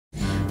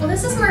Well,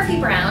 this is Murphy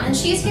Brown, and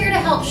she's here to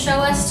help show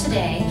us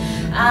today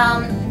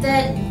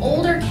that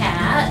older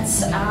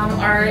cats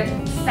are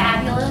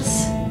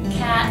fabulous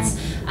cats.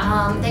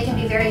 They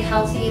can be very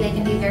healthy, they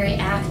can be very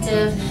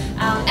active.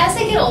 As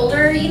they get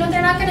older, you know,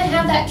 they're not going to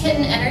have that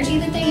kitten energy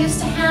that they used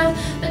to have,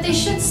 but they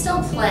should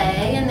still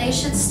play and they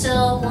should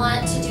still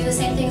want to do the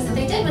same things that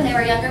they did when they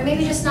were younger,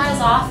 maybe just not as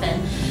often.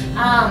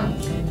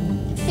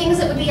 Things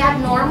that would be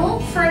abnormal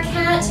for a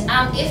cat,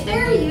 if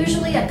they're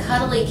usually a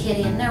cuddly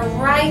kitty and they're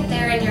right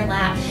there in your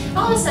lap,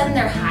 all of a sudden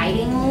they're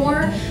hiding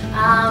more.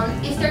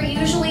 If they're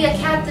usually a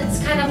cat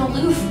that's kind of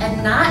aloof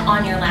and not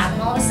on your lap,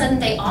 and all of a sudden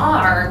they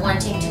are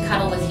wanting to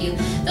cuddle with you,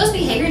 those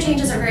behavior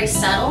changes are very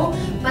subtle,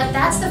 but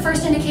that's the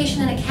first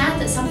indication in a cat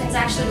that something's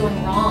actually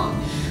going wrong.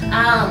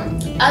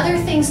 Other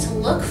things to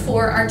look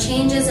for are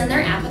changes in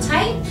their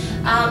appetite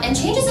and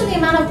changes in the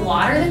amount of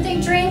water that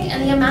they drink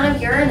and the amount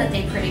of urine that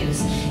they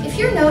produce. If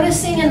you're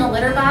noticing in the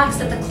litter box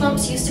that the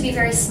clumps used to be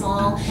very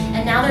small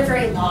and now they're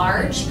very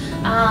large,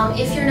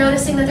 if you're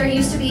noticing that there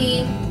used to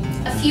be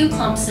a few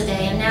clumps a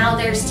day and now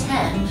there's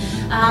 10,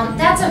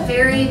 that's a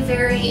very,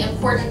 very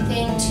important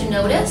thing to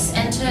notice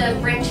and to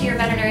bring to your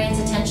veterinarian's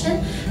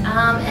attention.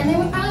 And they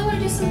would probably want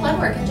to do some blood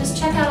work and just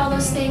check out all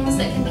those things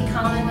that can be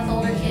common with